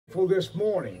For this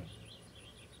morning,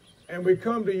 and we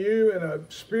come to you in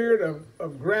a spirit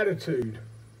of gratitude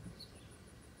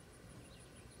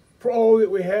for all that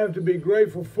we have to be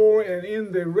grateful for, and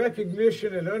in the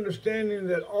recognition and understanding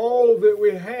that all that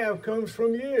we have comes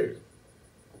from you.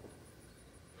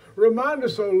 Remind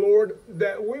us, O Lord,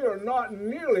 that we are not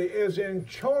nearly as in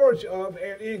charge of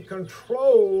and in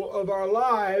control of our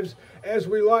lives as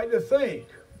we like to think.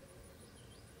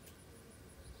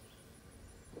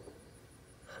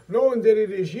 Knowing that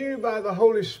it is you by the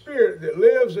Holy Spirit that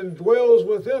lives and dwells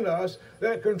within us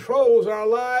that controls our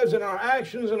lives and our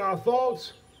actions and our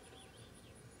thoughts.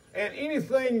 And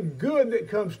anything good that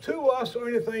comes to us or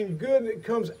anything good that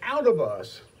comes out of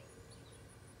us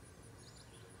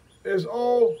is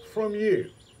all from you.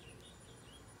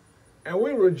 And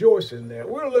we rejoice in that.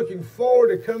 We're looking forward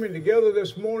to coming together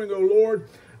this morning, O Lord,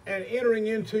 and entering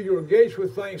into your gates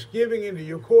with thanksgiving, into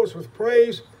your courts with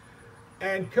praise,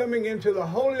 and coming into the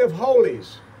Holy of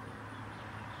Holies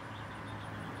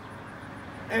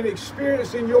and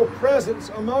experiencing your presence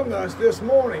among us this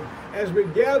morning as we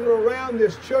gather around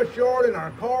this churchyard in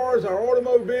our cars, our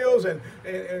automobiles, and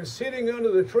sitting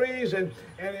under the trees and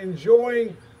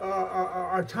enjoying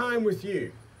our time with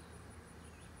you.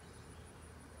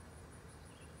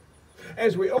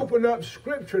 As we open up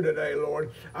Scripture today, Lord,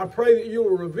 I pray that you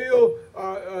will reveal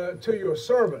to your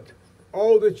servant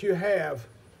all that you have,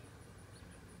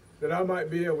 that I might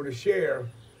be able to share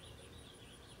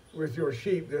with your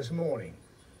sheep this morning.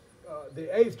 The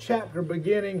 8th chapter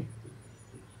beginning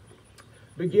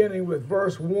with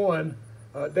verse 1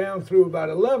 down through about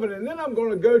 11, and then I'm going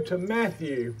to go to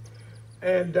Matthew,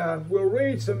 and we'll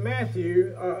read some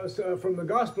Matthew from the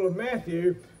Gospel of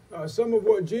Matthew, some of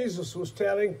what Jesus was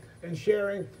telling and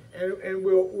sharing, and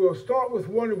we'll start with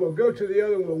one and we'll go to the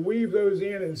other, and we'll weave those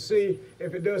in and see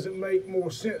if it doesn't make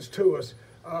more sense to us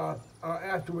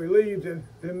after we leave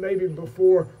than maybe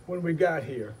before when we got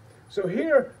here. So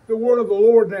hear the word of the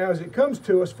Lord now as it comes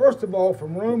to us, first of all,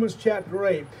 from Romans chapter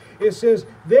 8. It says,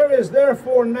 "There is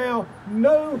therefore now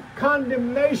no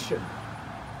condemnation."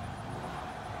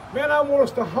 Man, I want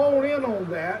us to hone in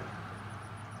on that.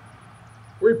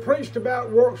 We preached about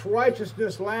works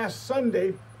righteousness last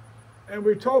Sunday, and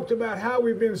we talked about how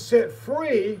we've been set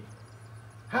free,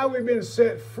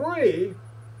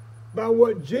 by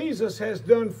what Jesus has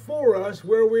done for us,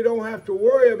 where we don't have to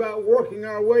worry about working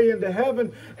our way into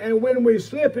heaven. And when we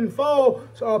slip and fall,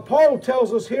 Paul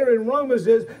tells us here in Romans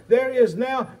is there is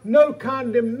now no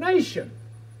condemnation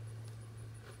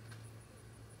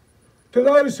to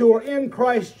those who are in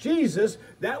Christ Jesus.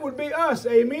 That would be us.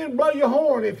 Amen. Blow your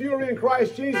horn if you're in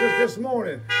Christ Jesus this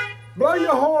morning. Blow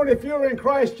your horn if you're in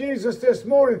Christ Jesus this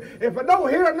morning. If I don't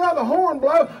hear another horn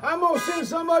blow, I'm going to send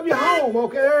some of you home.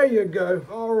 Okay, there you go.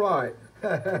 All right.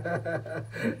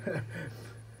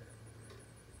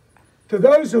 To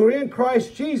those who are in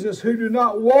Christ Jesus, who do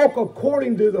not walk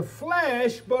according to the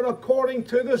flesh, but according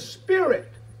to the Spirit.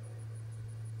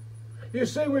 You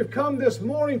see, we've come this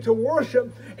morning to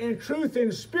worship in truth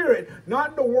and spirit,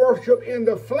 not to worship in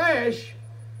the flesh,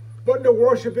 but to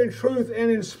worship in truth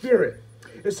and in spirit.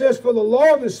 It says, "For the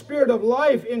law of the Spirit of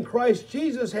life in Christ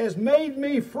Jesus has made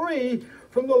me free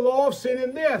from the law of sin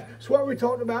and death." That's what we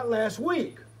talked about last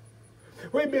week.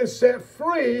 We've been set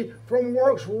free from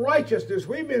works righteousness.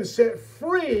 We've been set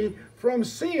free from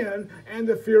sin and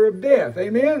the fear of death.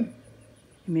 Amen?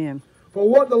 Amen. For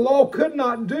what the law could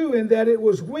not do, in that it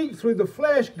was weak through the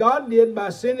flesh, God did by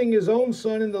sending his own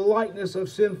Son in the likeness of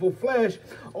sinful flesh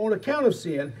on account of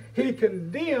sin. He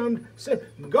condemned sin.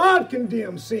 God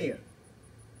condemned sin.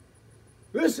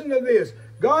 Listen to this.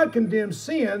 God condemned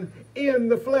sin in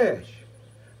the flesh,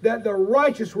 that the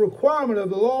righteous requirement of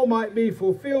the law might be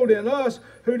fulfilled in us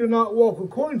who do not walk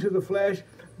according to the flesh,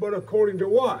 but according to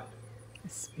what?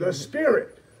 The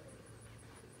Spirit.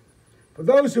 For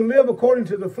those who live according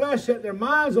to the flesh set their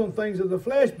minds on things of the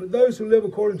flesh, but those who live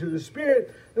according to the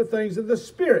Spirit, the things of the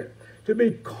Spirit. To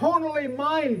be carnally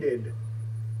minded,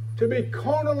 to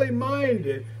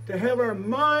have our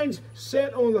minds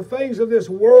set on the things of this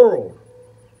world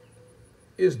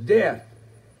is death.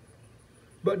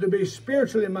 But to be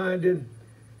spiritually minded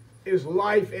is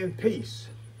life and peace.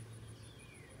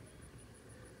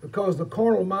 Because the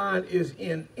carnal mind is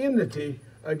in enmity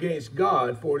against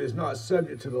God, for it is not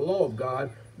subject to the law of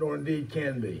God, nor indeed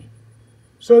can be.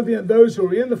 So then those who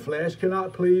are in the flesh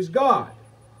cannot please God.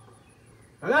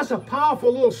 Now that's a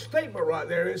powerful little statement right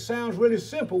there. It sounds really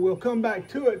simple. We'll come back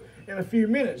to it in a few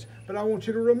minutes, but I want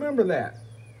you to remember that.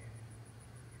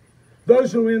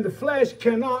 Those who are in the flesh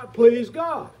cannot please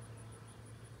God.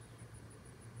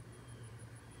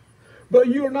 But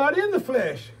you're not in the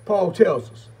flesh, Paul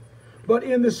tells us, but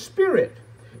in the Spirit,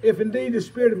 if indeed the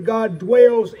Spirit of God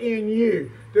dwells in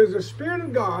you. Does the Spirit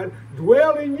of God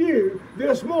dwell in you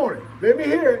this morning? Let me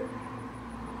hear it.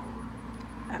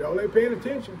 Y'all ain't paying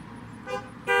attention.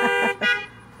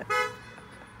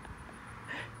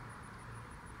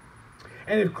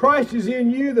 And if Christ is in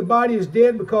you, the body is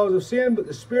dead because of sin, but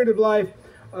the Spirit of life,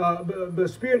 the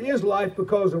Spirit is life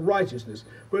because of righteousness.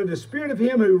 But if the Spirit of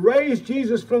Him who raised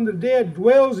Jesus from the dead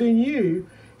dwells in you,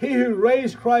 He who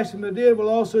raised Christ from the dead will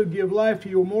also give life to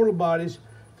your mortal bodies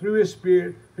through His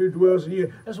Spirit who dwells in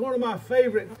you. That's one of my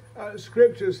favorite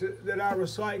scriptures that I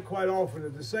recite quite often.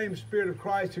 That the same Spirit of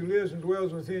Christ who lives and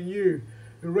dwells within you,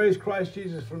 who raised Christ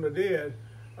Jesus from the dead,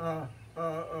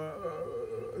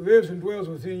 lives and dwells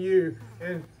within you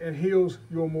and heals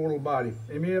your mortal body.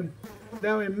 Amen.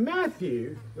 Now in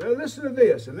Matthew, well, listen to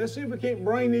this, and let's see if we can't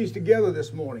bring these together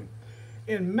this morning.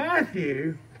 In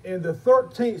Matthew, in the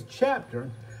 13th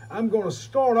chapter, I'm going to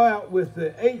start out with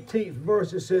the 18th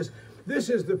verse. It says, this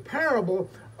is the parable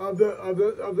of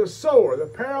the sower, the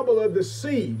parable of the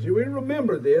seeds. We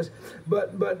remember this,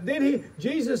 but then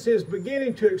Jesus is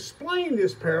beginning to explain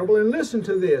this parable, and listen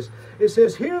to this. It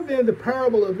says, hear then the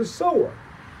parable of the sower.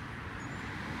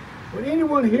 When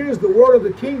anyone hears the word of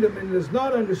the kingdom and does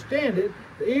not understand it,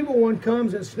 the evil one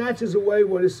comes and snatches away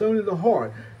what is sown in the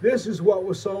heart. This is what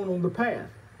was sown on the path.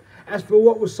 As for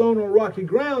what was sown on rocky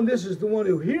ground, this is the one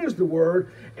who hears the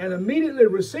word and immediately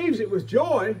receives it with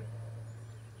joy.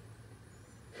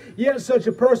 Yet such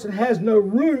a person has no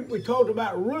root. We talked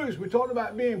about roots. We talked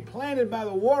about being planted by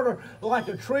the water like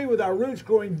a tree with our roots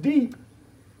growing deep.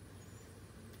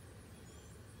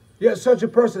 Yet such a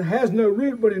person has no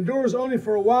root, but endures only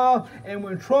for a while, and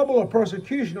when trouble or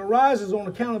persecution arises on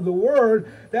account of the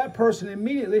word, that person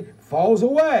immediately falls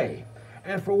away.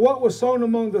 And for what was sown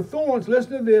among the thorns,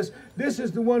 listen to this, this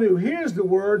is the one who hears the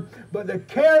word, but the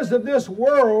cares of this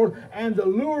world and the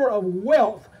lure of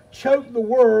wealth choke the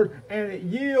word, and it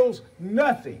yields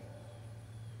nothing.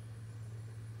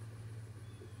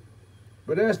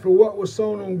 But as for what was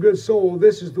sown on good soil,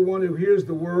 this is the one who hears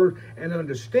the word and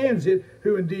understands it,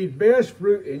 who indeed bears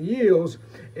fruit and yields,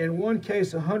 in one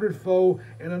case 100-fold,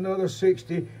 in another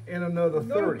 60, in another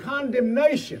 30. No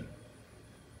condemnation.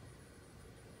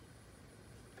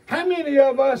 How many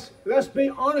of us, let's be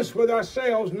honest with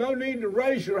ourselves, no need to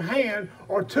raise your hand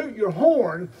or toot your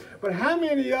horn, but how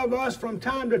many of us from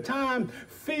time to time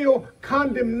feel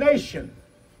condemnation?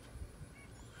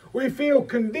 We feel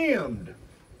condemned.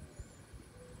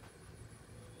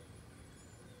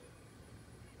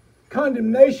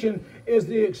 Condemnation is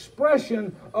the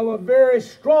expression of a very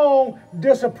strong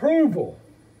disapproval.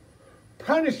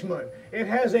 Punishment, it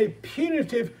has a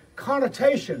punitive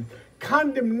connotation.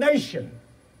 Condemnation.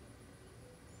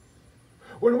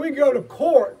 When we go to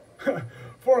court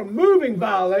for a moving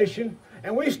violation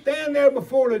and we stand there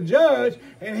before the judge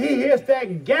and he hits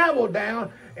that gavel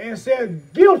down and says,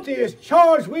 guilty is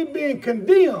charged, we're being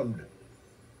condemned.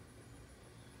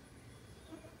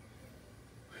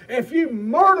 If you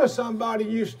murder somebody,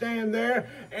 you stand there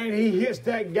and he hits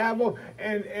that gavel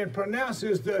and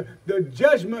pronounces the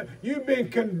judgment, you've been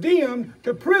condemned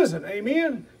to prison.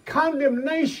 Amen?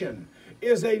 Condemnation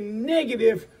is a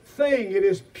negative thing. It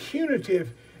is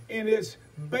punitive in its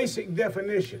basic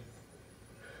definition.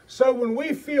 So when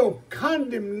we feel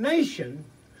condemnation,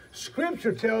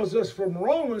 Scripture tells us from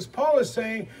Romans, Paul is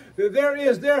saying that there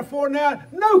is therefore now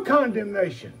no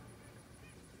condemnation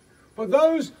for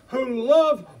those who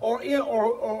love or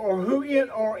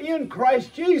are in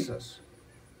Christ Jesus.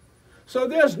 So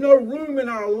there's no room in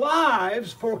our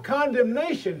lives for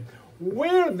condemnation.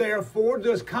 Where, therefore,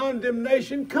 does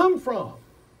condemnation come from?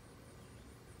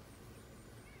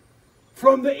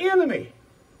 From the enemy.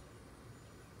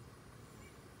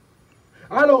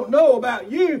 I don't know about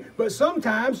you, but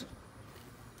sometimes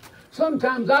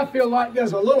I feel like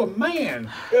there's a little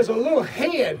man, there's a little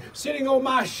head sitting on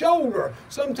my shoulder.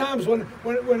 Sometimes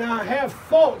when I have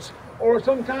thoughts, or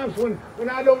sometimes when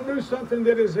I don't do something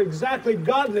that is exactly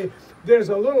godly, there's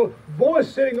a little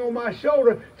voice sitting on my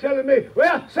shoulder telling me,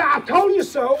 well, so I told you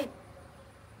so.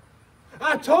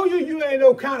 I told you you ain't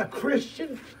no kind of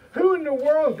Christian. Who in the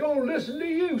world's going to listen to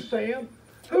you, Sam?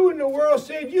 Who in the world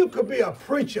said you could be a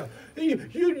preacher?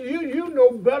 You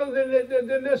know better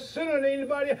than this sinner and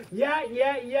anybody. Yak.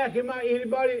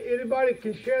 Anybody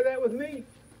can share that with me?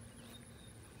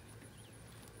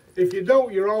 If you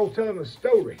don't, you're all telling a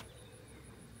story.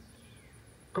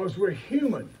 Because we're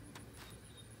human.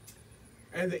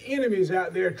 And the enemy's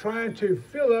out there trying to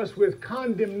fill us with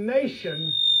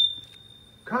condemnation.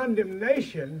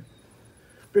 Condemnation,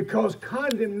 because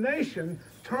condemnation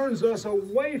turns us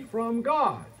away from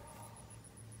God.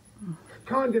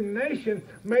 Condemnation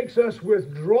makes us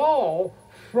withdraw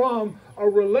from a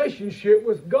relationship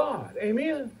with God.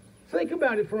 Amen? Think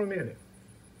about it for a minute.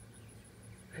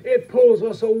 It pulls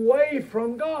us away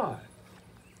from God.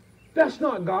 That's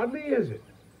not godly, is it?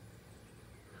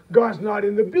 God's not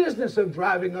in the business of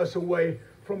driving us away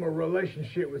from a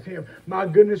relationship with Him. My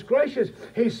goodness gracious,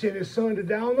 He sent His Son to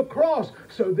die on the cross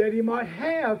so that He might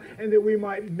have and that we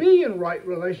might be in right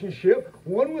relationship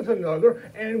one with another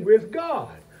and with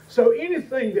God. So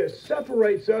anything that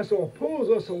separates us or pulls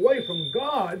us away from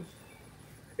God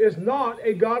is not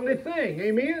a godly thing.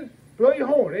 Amen? Blow your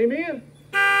horn. Amen?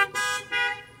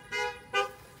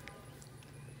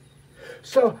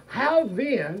 So how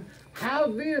then,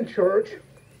 church,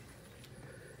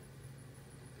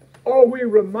 are we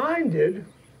reminded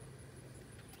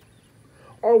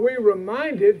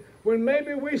when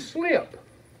maybe we slip?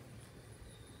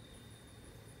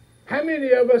 How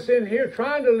many of us in here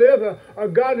trying to live a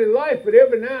godly life, but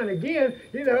every now and again,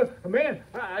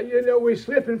 we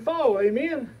slip and fall,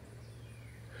 amen?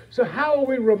 So how are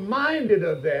we reminded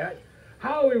of that?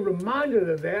 How are we reminded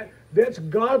of that? That's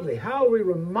godly. How are we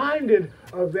reminded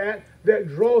of that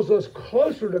draws us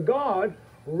closer to God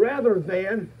rather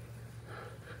than,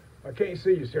 I can't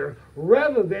see you, Sarah,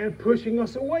 rather than pushing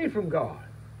us away from God?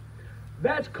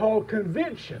 That's called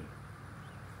conviction.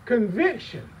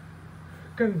 Conviction.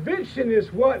 Conviction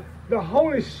is what the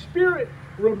Holy Spirit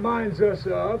reminds us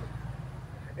of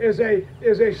is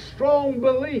a strong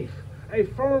belief. A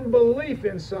firm belief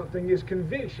in something is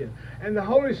conviction. And the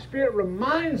Holy Spirit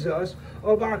reminds us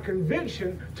of our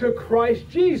conviction to Christ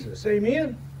Jesus.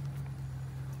 Amen?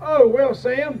 Oh, well,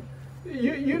 Sam,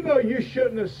 you know you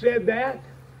shouldn't have said that.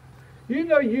 You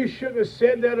know you shouldn't have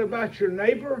said that about your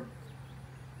neighbor.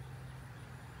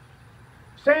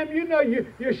 Sam, you know you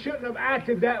shouldn't have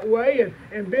acted that way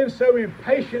and been so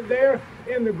impatient there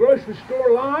in the grocery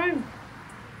store line.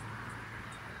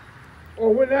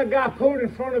 Or when that guy pulled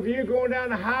in front of you going down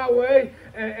the highway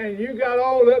and you got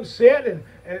all upset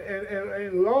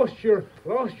and lost your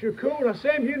cool. Now,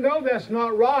 Sam, you know that's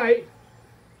not right.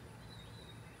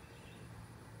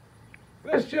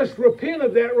 Let's just repent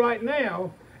of that right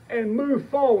now and move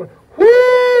forward.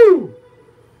 Whoo!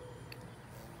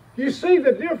 You see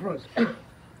the difference?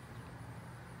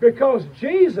 Because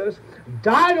Jesus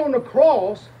died on the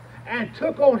cross and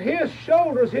took on His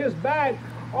shoulders, His back,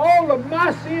 all of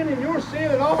my sin and your sin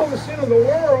and all the sin of the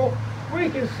world. We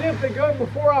can simply go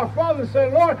before our Father and say,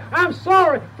 Lord, I'm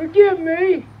sorry, forgive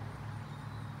me.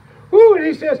 Woo, and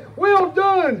He says, well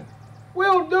done,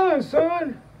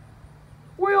 son.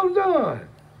 Well done.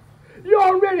 You're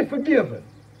already forgiven.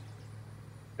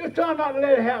 It's time not to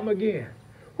let it happen again.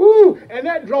 Woo, and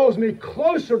that draws me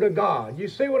closer to God. You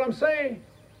see what I'm saying?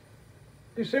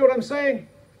 You see what I'm saying?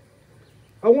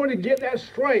 I want to get that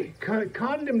straight.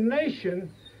 Condemnation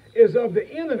is of the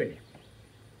enemy.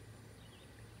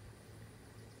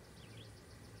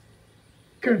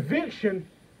 Conviction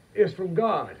is from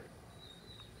God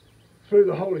through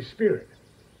the Holy Spirit.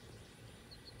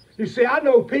 You see, I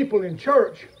know people in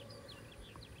church,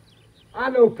 I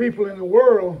know people in the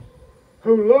world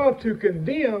who love to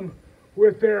condemn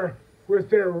with their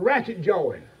ratchet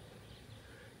jawing.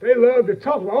 They love to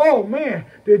talk about, oh man,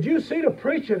 did you see the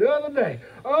preacher the other day?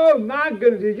 Oh my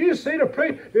goodness, did you see the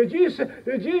preacher? Did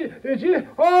you?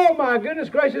 Oh my goodness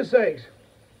gracious sakes.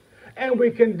 And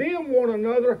we condemn one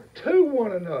another to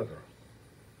one another.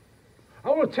 I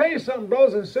want to tell you something,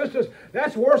 brothers and sisters,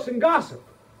 that's worse than gossip.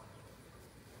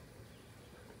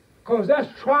 Because that's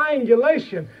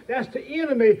triangulation. That's the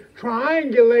enemy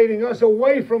triangulating us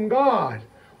away from God.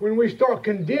 When we start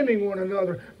condemning one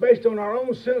another based on our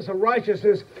own sense of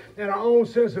righteousness and our own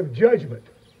sense of judgment.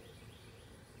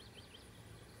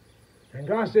 And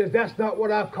God says, that's not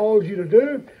what I've called you to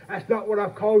do. That's not what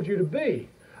I've called you to be.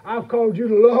 I've called you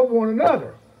to love one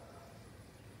another.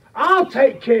 I'll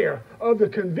take care of the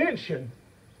conviction.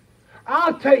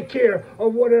 I'll take care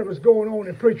of whatever's going on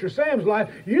in Preacher Sam's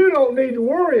life. You don't need to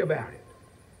worry about it.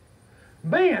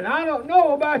 Man, I don't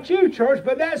know about you, church,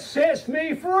 but that sets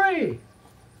me free.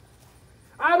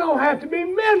 I don't have to be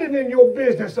meddling in your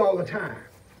business all the time.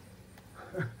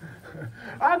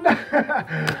 I've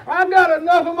got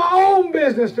enough of my own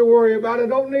business to worry about. I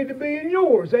don't need to be in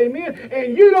yours. Amen?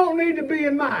 And you don't need to be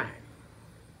in mine.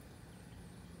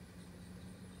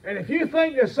 And if you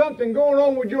think there's something going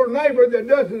on with your neighbor that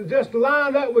doesn't just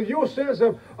line up with your sense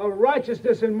of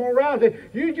righteousness and morality,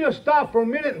 you just stop for a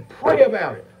minute and pray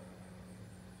about it.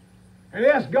 And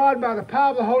ask God by the power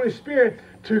of the Holy Spirit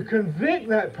to convict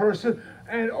that person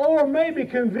or maybe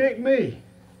convict me.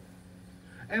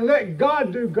 And let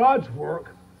God do God's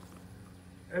work.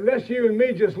 And let you and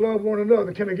me just love one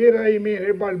another. Can I get an amen?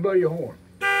 Everybody blow your horn.